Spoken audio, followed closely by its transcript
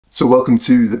So welcome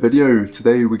to the video.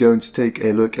 Today we're going to take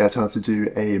a look at how to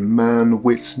do a Mann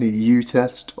Whitney U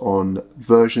test on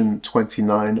version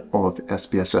 29 of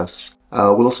SPSS.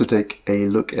 We'll also take a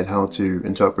look at how to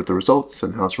interpret the results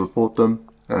and how to report them,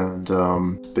 and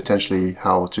potentially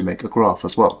how to make a graph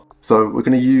as well. So we're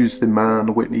going to use the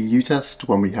Mann Whitney U test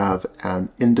when we have an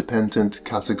independent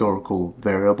categorical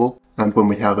variable and when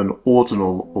we have an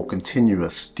ordinal or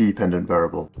continuous dependent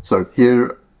variable. So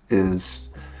here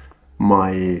is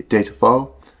my data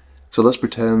file. So let's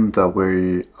pretend that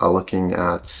we are looking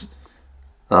at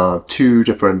two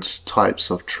different types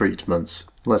of treatments.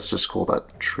 Let's just call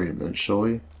that treatment, shall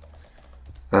we?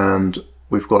 And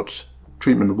we've got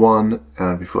treatment 1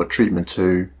 and we've got treatment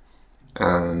 2,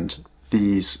 and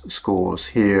these scores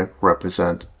here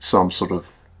represent some sort of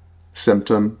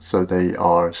symptom, so they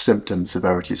are symptom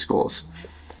severity scores.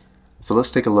 So let's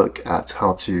take a look at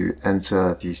how to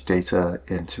enter these data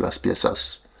into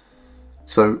SPSS.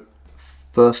 So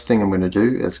first thing I'm going to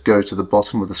do is go to the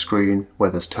bottom of the screen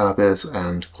where this tab is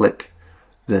and click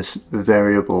this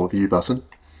variable view button.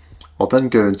 I'll then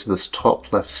go into this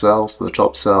top left cell, so the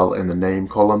top cell in the name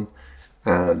column,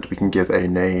 and we can give a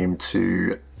name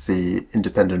to the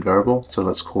independent variable. So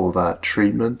let's call that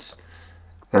treatment.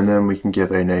 And then we can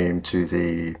give a name to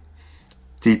the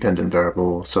dependent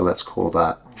variable. So let's call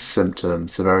that symptom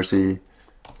severity.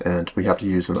 And we have to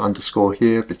use an underscore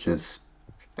here because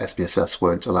SPSS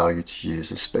won't allow you to use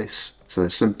a space. So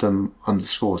symptom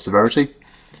underscore severity.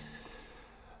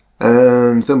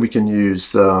 And then we can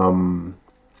use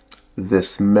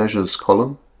this measures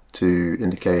column to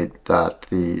indicate that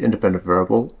the independent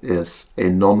variable is a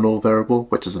nominal variable,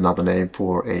 which is another name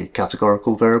for a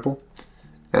categorical variable.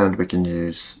 And we can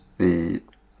use the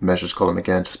measures column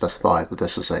again to specify that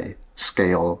this is a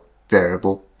scale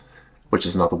variable, which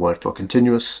is another word for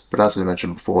continuous. But as I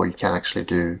mentioned before, you can actually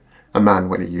do a Mann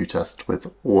Whitney U test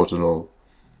with ordinal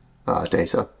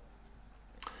data.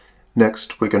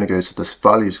 Next, we're going to go to this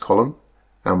values column,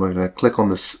 and we're going to click on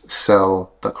this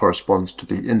cell that corresponds to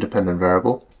the independent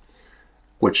variable,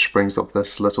 which brings up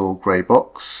this little grey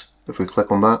box. If we click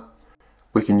on that,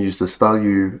 we can use this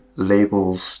value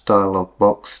labels dialog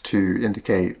box to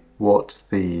indicate what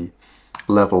the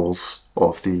levels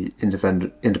of the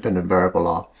independent variable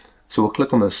are. So we'll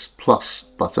click on this plus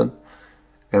button,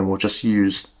 and we'll just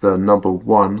use the number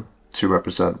 1 to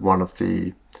represent one of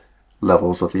the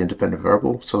levels of the independent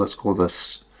variable. So let's call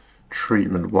this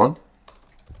treatment 1.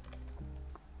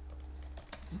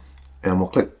 And we'll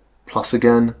click plus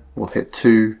again, we'll hit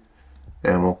 2,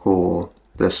 and we'll call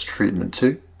this treatment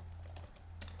 2.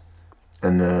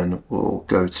 And then we'll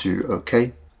go to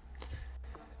OK.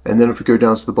 And then if we go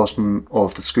down to the bottom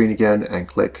of the screen again and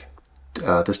click,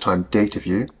 this time data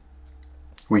view,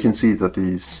 we can see that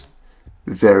these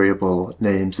variable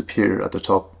names appear at the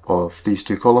top of these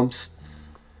two columns,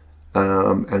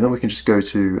 and then we can just go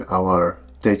to our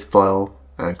data file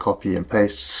and copy and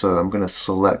paste. So I'm going to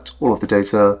select all of the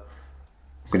data.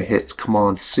 I'm going to hit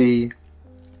Command C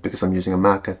because I'm using a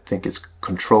Mac. I think it's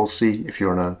Control C if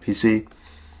you're on a PC,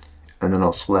 and then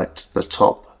I'll select the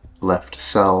top left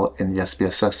cell in the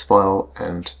SPSS file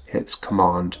and hit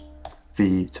Command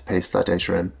V to paste that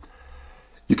data in.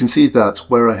 You can see that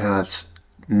where I had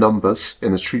numbers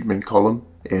in the treatment column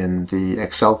in the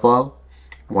Excel file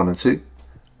 1 and 2,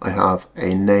 I have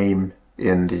a name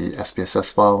in the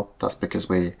SPSS file. That's because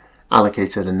we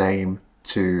allocated a name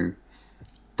to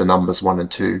the numbers 1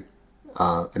 and 2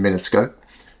 a minute ago,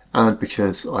 and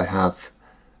because I have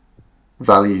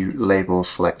value labels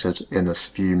selected in this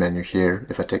view menu here.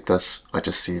 If I take this, I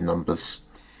just see numbers.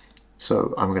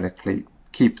 So I'm going to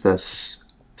keep this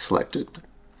selected.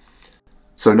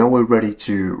 So now we're ready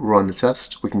to run the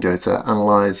test. We can go to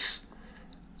Analyze,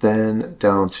 then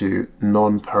down to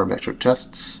Non-Parametric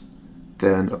Tests,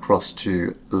 then across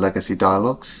to Legacy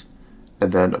Dialogues,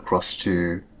 and then across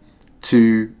to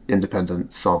 2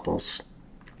 independent samples.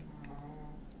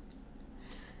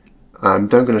 I'm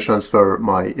then going to transfer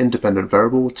my independent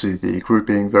variable to the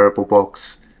grouping variable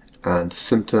box, and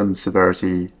symptom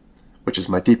severity, which is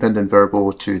my dependent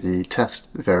variable, to the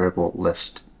test variable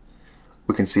list.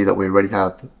 We can see that we already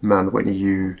have Mann Whitney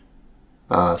U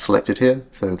selected here,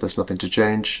 so there's nothing to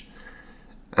change.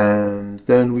 And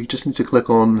then we just need to click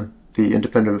on the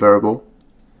independent variable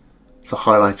to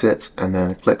highlight it, and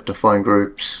then click Define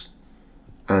Groups.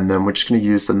 And then we're just going to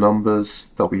use the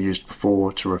numbers that we used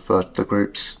before to refer to the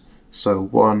groups. So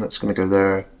 1, it's going to go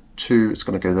there, 2, it's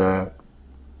going to go there,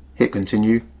 hit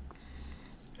Continue,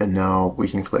 and now we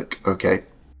can click OK.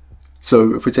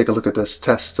 So if we take a look at this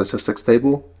test statistics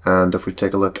table, and if we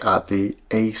take a look at the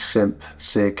async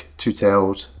sig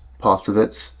two-tailed part of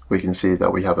it, we can see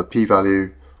that we have a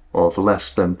p-value of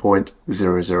less than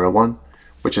 0.001,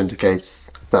 which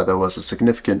indicates that there was a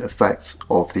significant effect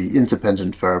of the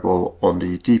independent variable on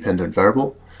the dependent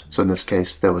variable. So in this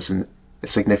case, there was a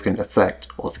significant effect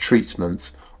of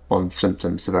treatment on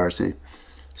symptom severity.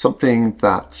 Something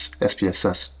that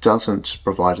SPSS doesn't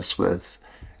provide us with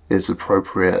is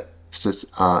appropriate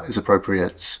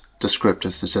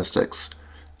descriptive statistics.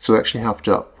 So we actually have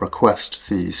to request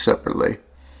these separately.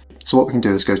 So what we can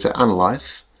do is go to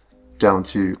Analyze, down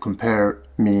to Compare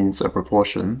Means and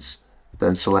Proportions,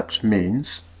 then select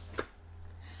Means,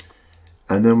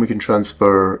 and then we can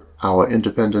transfer our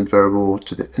independent variable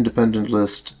to the independent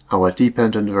list, our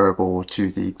dependent variable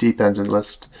to the dependent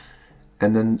list,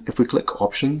 and then if we click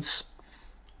Options,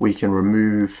 we can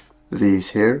remove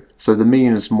these here. So the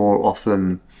mean is more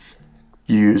often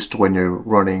used when you're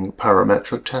running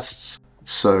parametric tests.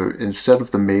 So instead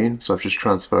of the mean, so I've just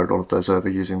transferred all of those over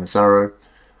using this arrow,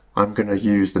 I'm going to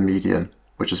use the median,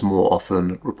 which is more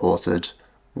often reported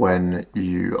when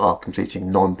you are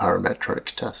completing non-parametric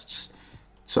tests.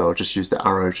 So I'll just use the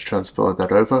arrow to transfer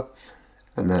that over,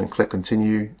 and then click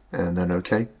Continue, and then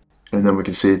OK. And then we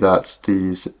can see that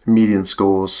these median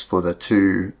scores for the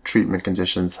two treatment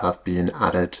conditions have been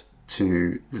added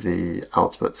to the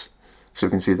outputs. So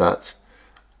we can see that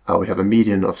we have a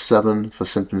median of 7 for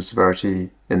symptom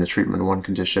severity in the treatment 1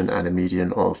 condition and a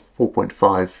median of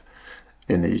 4.5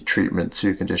 in the treatment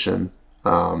 2 condition.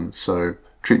 So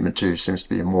treatment 2 seems to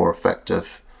be more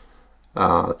effective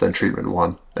than treatment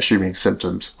 1, assuming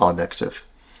symptoms are negative.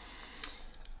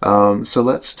 So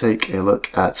let's take a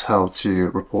look at how to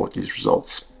report these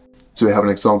results. So we have an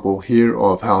example here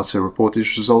of how to report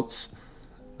these results.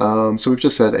 So we've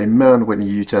just said a Mann Whitney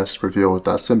U test revealed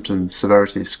that symptom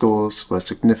severity scores were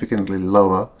significantly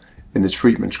lower in the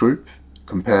treatment group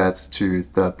compared to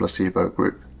the placebo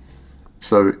group.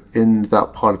 So in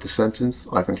that part of the sentence,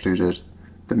 I've included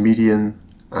the median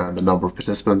and the number of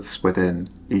participants within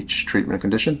each treatment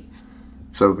condition.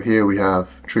 So here we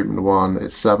have treatment 1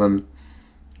 is 7,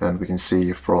 and we can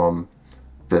see from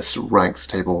this ranks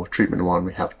table, treatment 1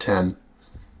 we have 10,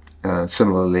 and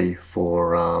similarly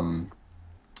for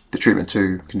the treatment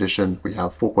 2 condition we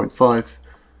have 4.5,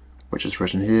 which is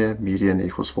written here, median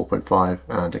equals 4.5,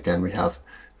 and again we have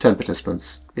 10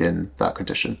 participants in that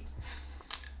condition.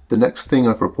 The next thing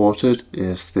I've reported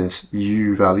is this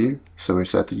U value. So we've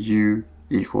set the U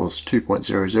equals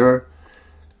 2.00,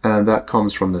 and that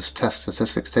comes from this test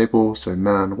statistics table, so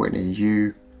Mann Whitney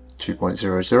U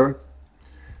 2.00.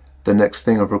 The next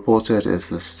thing I've reported is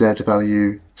the Z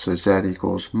value, so Z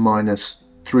equals minus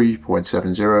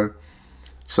 3.70.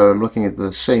 So I'm looking at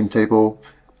the same table,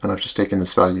 and I've just taken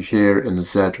this value here in the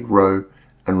Z row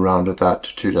and rounded that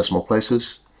to 2 decimal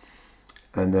places.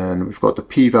 And then we've got the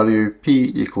P value,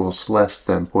 P equals less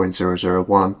than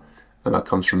 0.001, and that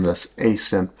comes from this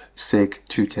async sig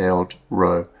two-tailed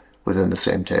row within the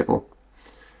same table.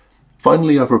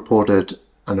 Finally, I've reported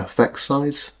an effect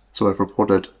size. So I've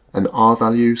reported an R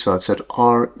value, so I've said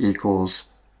R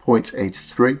equals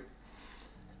 0.83,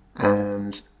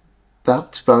 and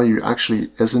that value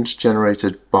actually isn't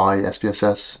generated by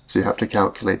SPSS, so you have to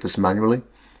calculate this manually.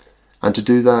 And to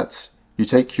do that, you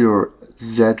take your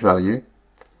Z value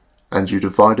and you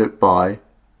divide it by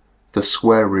the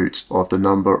square root of the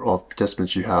number of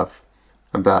participants you have,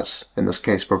 and that in this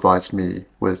case provides me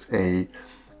with a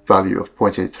value of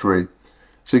 0.83.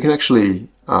 So you can actually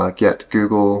get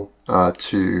Google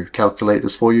to calculate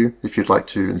this for you. If you'd like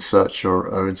to insert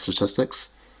your own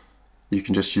statistics, you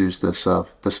can just use this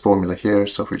this formula here.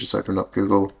 So if we just open up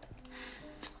Google,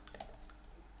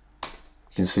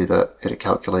 you can see that it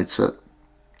calculates it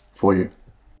for you.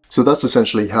 So that's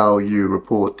essentially how you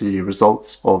report the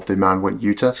results of the Mann Whitney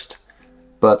U test.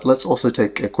 But let's also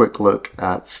take a quick look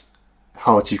at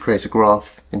how to create a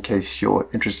graph in case you're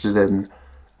interested in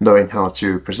knowing how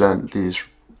to present these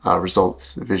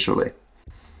results visually.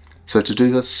 So to do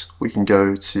this, we can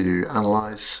go to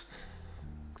Analyze.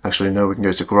 Actually, no, we can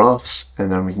go to Graphs,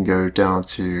 and then we can go down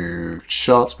to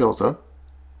Chart Builder.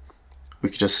 We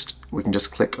can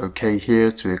just click OK here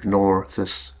to ignore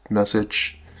this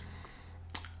message.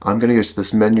 I'm going to go to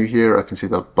this menu here. I can see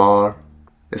that bar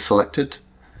is selected.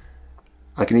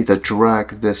 I can either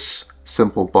drag this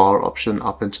simple bar option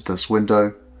up into this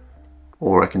window,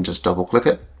 or I can just double click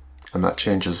it, and that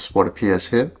changes what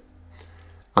appears here.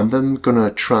 I'm then going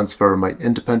to transfer my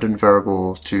independent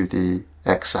variable to the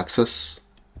x-axis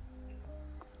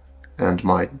and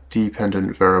my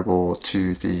dependent variable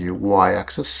to the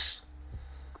y-axis.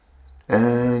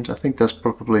 And I think that's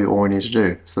probably all we need to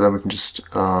do. So then we can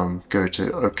just go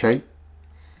to OK.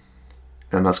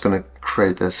 and that's going to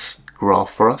create this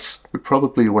graph for us. We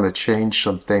probably want to change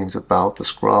some things about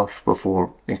this graph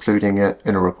before including it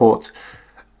in a report.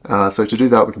 So to do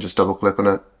that, we can just double click on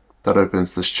it. That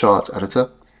opens this chart editor.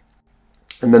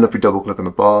 And then if we double click on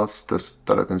the bars,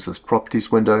 that opens this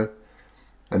properties window.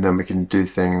 And then we can do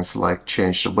things like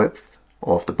change the width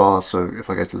of the bar. So if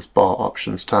I go to this bar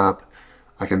options tab,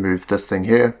 I can move this thing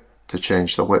here to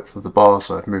change the width of the bar.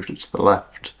 So I've moved it to the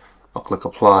left. I'll click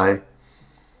apply.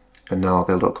 And now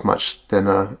they look much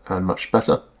thinner and much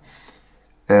better.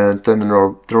 And then there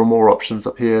are more options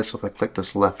up here. So if I click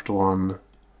this left one,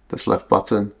 this left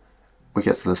button, we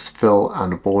get to this fill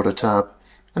and border tab,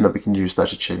 and then we can use that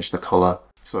to change the color.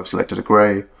 So I've selected a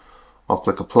gray, I'll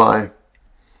click apply,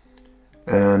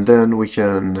 and then we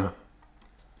can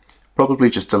probably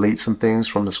just delete some things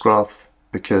from this graph,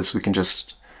 because we can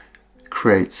just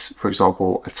create, for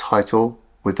example, a title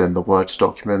within the Word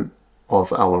document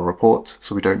of our report.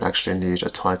 So we don't actually need a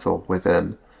title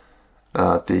within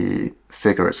the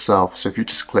figure itself. So if you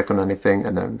just click on anything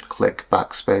and then click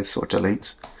backspace or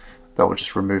delete, that will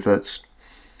just remove it.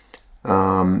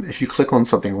 If you click on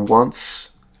something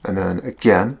once and then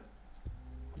again,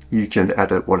 you can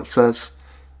edit what it says.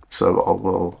 So I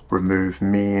will remove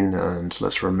mean, and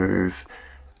let's remove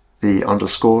the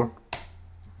underscore.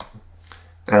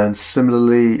 And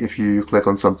similarly, if you click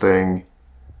on something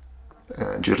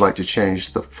and you'd like to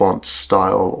change the font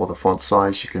style or the font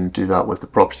size, you can do that with the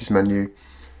properties menu.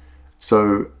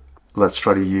 So let's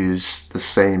try to use the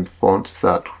same font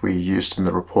that we used in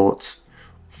the report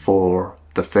for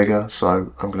the figure.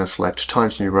 So I'm going to select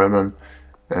Times New Roman,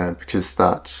 and because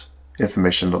that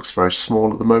information looks very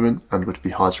small at the moment and would be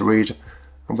hard to read,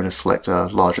 I'm going to select a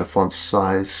larger font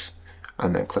size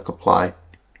and then click apply.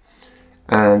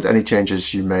 And any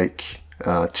changes you make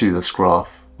to this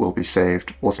graph will be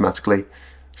saved automatically.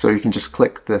 So you can just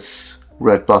click this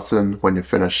red button when you're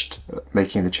finished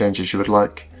making the changes you would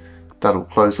like. That'll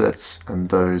close it, and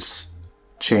those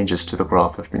changes to the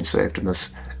graph have been saved in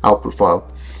this output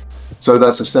file. So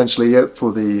that's essentially it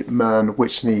for the Mann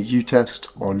Whitney U test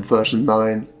on version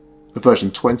 29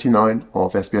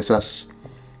 of SPSS.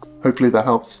 Hopefully that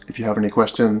helps. If you have any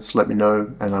questions, let me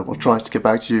know and I will try to get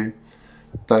back to you.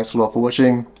 Thanks a lot for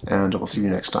watching, and I will see you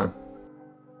next time.